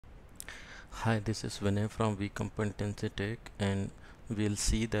Hi, this is Vinay from V Competency Tech, and we'll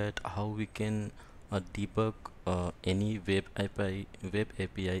see that how we can debug any web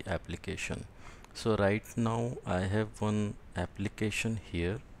API application. So right now I have one application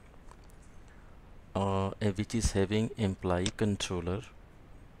here which is having employee controller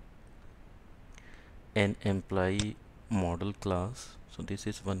and employee model class. So this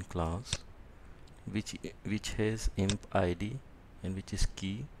is one class which has imp ID and which is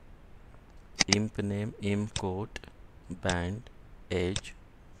key, imp name, imp code, band, age,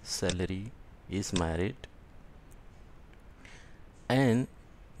 salary, is married, and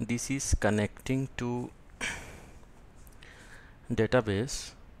this is connecting to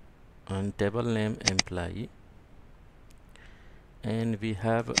database and table name employee, and we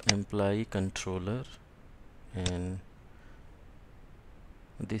have employee controller, and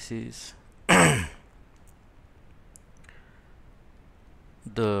this is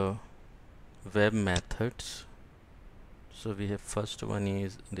the web methods. So we have first one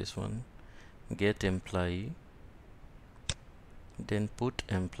is this one, get employee, then put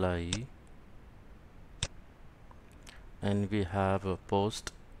employee, and we have a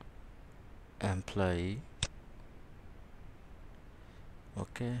post employee.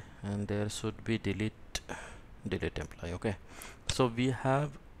 Okay, and there should be delete employee. Okay, so we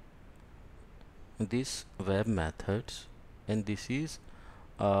have this web methods, and this is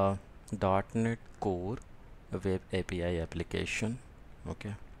a .NET Core web API application.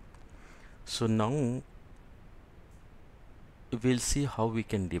 Okay, so now we'll see how we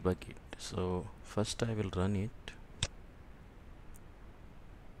can debug it. So first I will run it.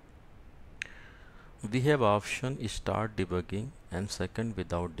 We have option start debugging and second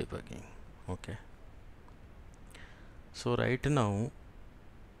without debugging. Okay, so right now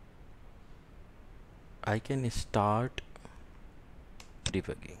I can start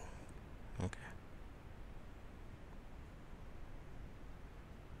debugging. Okay,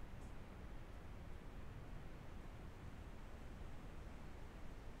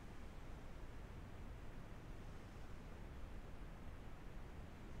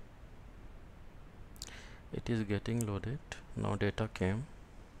 it is getting loaded. Now data came.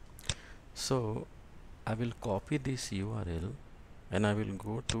 So I will copy this URL and I will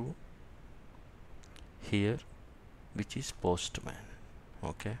go to here, which is Postman.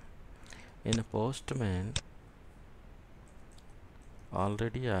 Okay, in Postman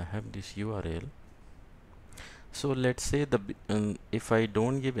already I have this URL. So let's say if I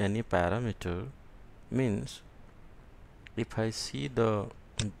don't give any parameter, means if I see the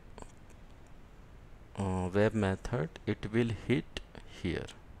web method, it will hit here.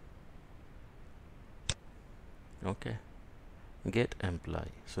 Okay, get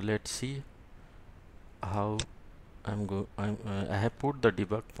employee. So let's see how I have put the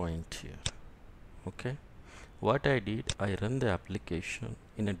debug point here. Okay, what I did, I run the application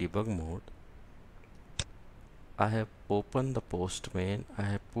in a debug mode. I have opened the Postman, I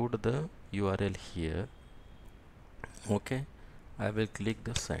have put the URL here. Okay, I will click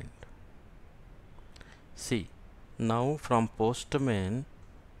the send. See, now from Postman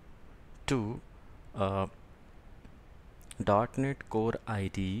to uh, .NET Core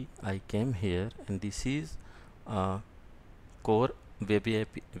ID, I came here, and this is Core web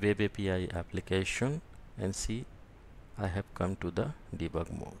API application, and see, I have come to the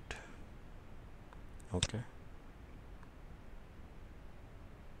debug mode. Okay,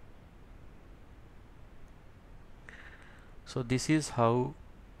 so this is how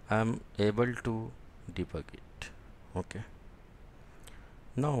I am able to debug it. Okay,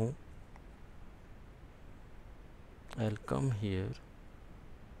 now I'll come here.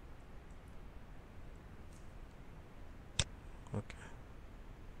 Okay,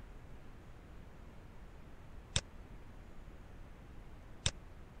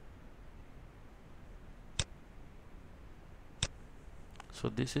 so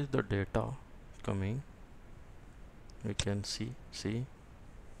this is the data coming. We can see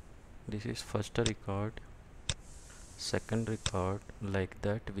this is first record, second record, like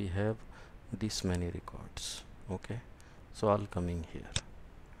that we have this many records. Okay, so all coming here.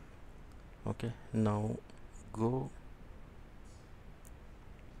 Okay, now go,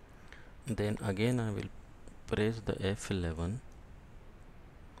 then again I will press the F11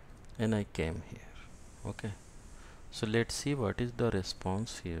 and I came here. Okay, so let's see what is the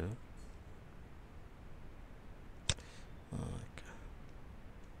response here. Okay.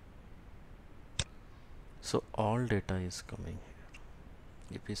 So all data is coming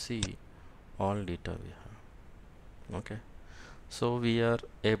here. If you see, all data we have. Okay, so we are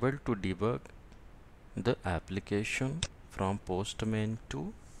able to debug the application from Postman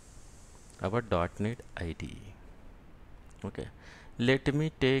to our .NET IDE. Okay, let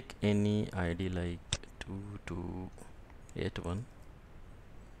me take any ID like 2281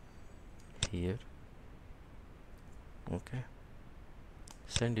 here. Okay,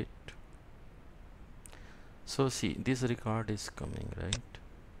 send it. So see, this record is coming, right?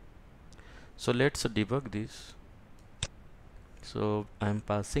 So let's debug this. So I'm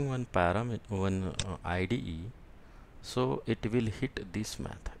passing one parameter, one IDE, so it will hit this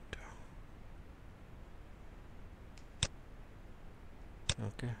method.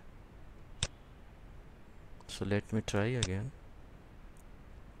 Okay, so let me try again.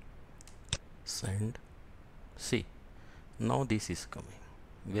 Send. See, now this is coming.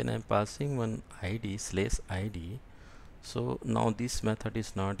 When I'm passing one ID /ID, so now this method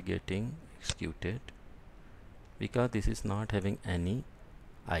is not getting executed because this is not having any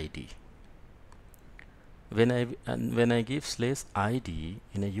ID. When I give /ID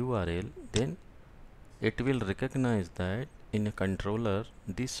in a URL, then it will recognize that in a controller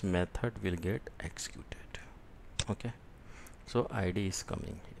this method will get executed. Okay, so ID is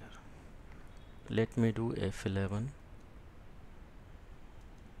coming here. Let me do F11.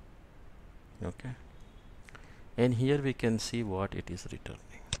 Okay, and here we can see what it is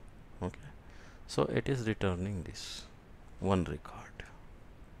returning. Okay, so it is returning this one record.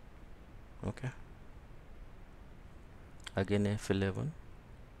 Okay, again F11.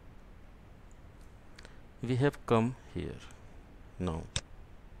 We have come here. Now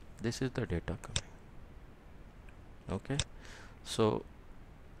this is the data coming. Okay, so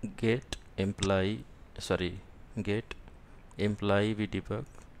get employee we debug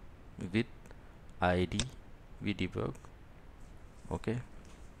with ID we debug. Okay,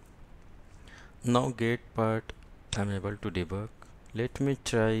 now get part I'm able to debug. Let me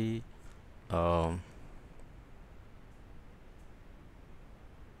try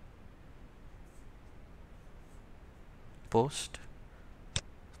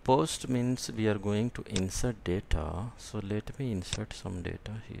post means we are going to insert data. So let me insert some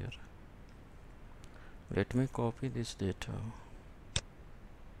data here. Let me copy this data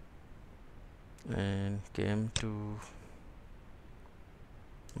and came to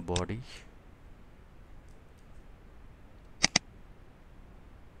body.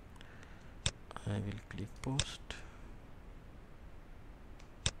 I will click post.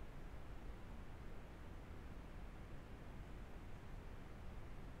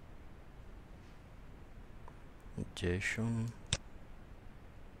 JSON.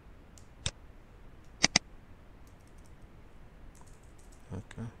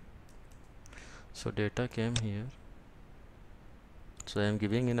 Okay, so data came here. So I am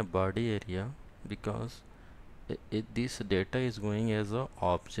giving in a body area because this data is going as a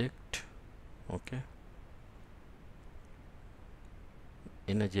object. Okay,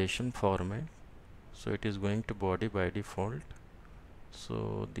 in a JSON format, so it is going to body by default.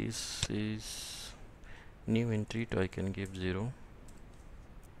 So this is new entry, I can give 0,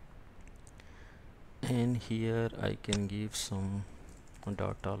 and here I can give some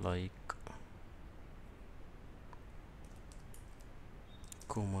data like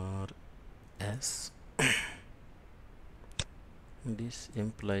Kumar S. This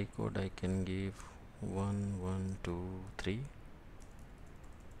imply code I can give 1 1 2 3.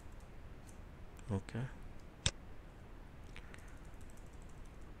 Okay,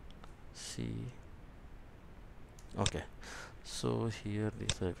 see. Okay, so here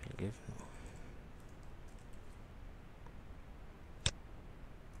this I will give.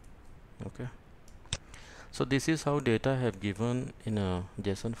 Okay, so this is how data have given in a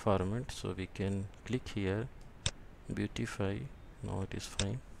JSON format. So we can click here, beautify. Now it is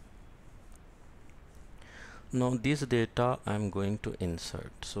fine. Now this data I'm going to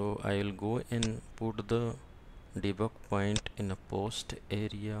insert, so I will go and put the debug point in a post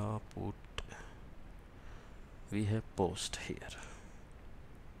area. We have post here,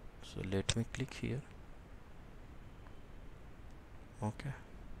 so let me click here. Okay,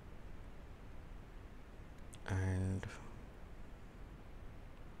 and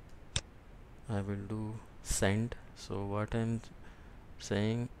I will do send. So what I'm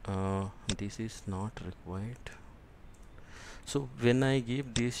saying, this is not required. So when I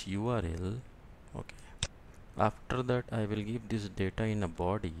give this URL, okay, after that I will give this data in a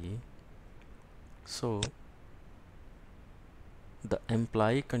body. So the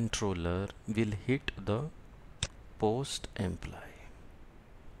employee controller will hit the post employee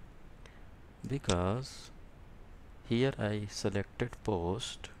because here I selected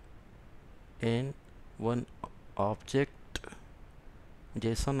post and one object,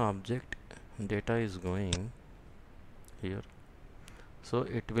 JSON object data is going here. so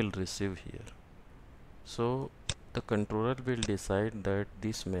it will receive here. So the controller will decide that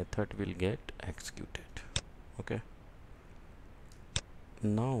this method will get executed. Okay,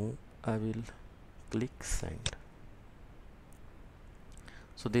 now I will click send.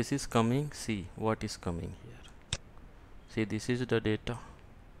 So this is coming. See what is coming here. See, this is the data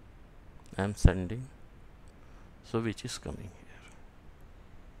I am sending, so which is coming here.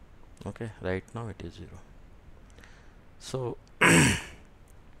 Okay, right now it is 0. So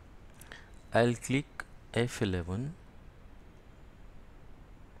I'll click F11.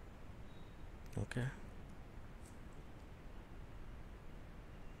 Okay,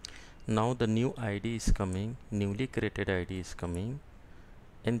 now the new ID is coming, newly created ID is coming,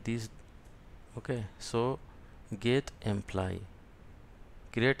 and this. Okay, so get employee,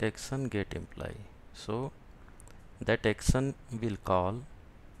 create action, get employee. So that action will call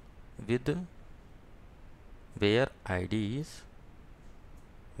with where ID is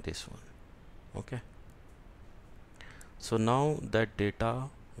this one. Okay, so now that data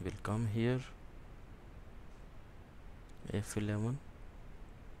will come here, F11.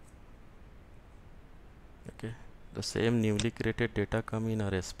 Okay, the same newly created data come in a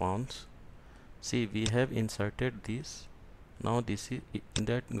response. See, we have inserted this. Now this is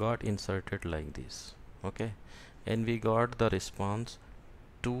that got inserted like this. Okay, and we got the response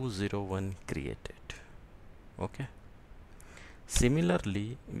 201 created. Okay,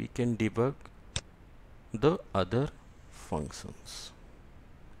 similarly we can debug the other functions,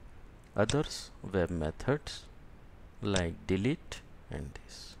 others web methods like delete and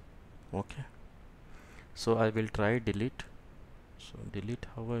this. Okay, so I will try delete. So delete,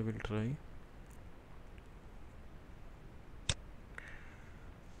 how I will try.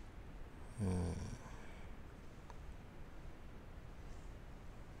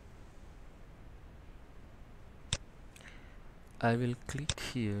 I will click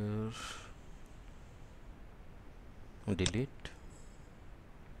here, delete,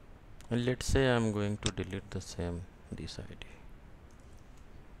 and let's say I am going to delete the same this ID.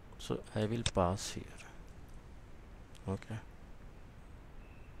 So I will pass here. Okay,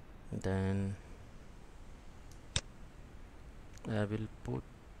 then I will put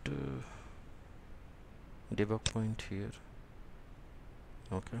debug point here.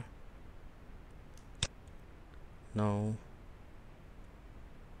 Okay, now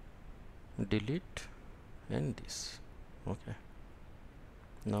delete and this. Okay,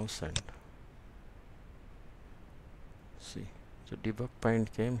 now send. See, so debug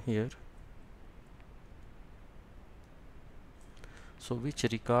point came here. So which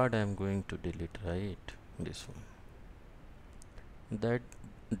record I am going to delete, right? This one. That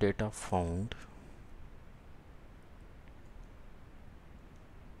data found.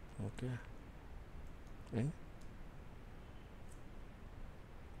 Okay, and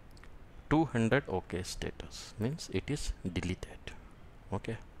 200 OK status means it is deleted.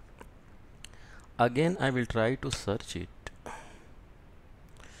 Okay, again I will try to search it.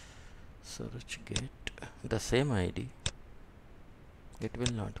 Search get the same ID, it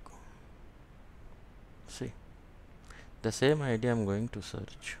will not go. See, the same ID I am going to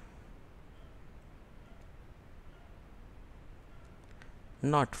search,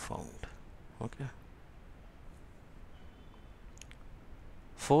 not found. Okay,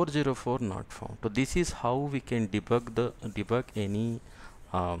 404 not found. So this is how we can debug any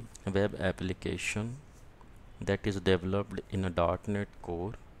web application that is developed in a .NET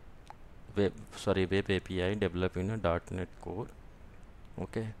Core web API developed in a .NET Core.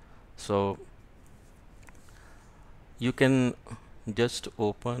 Okay, so you can just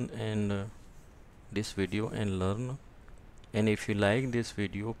open and this video and learn. And if you like this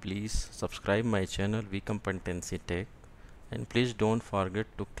video, please subscribe my channel V Competency Tech, and please don't forget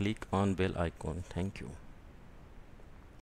to click on bell icon. Thank you.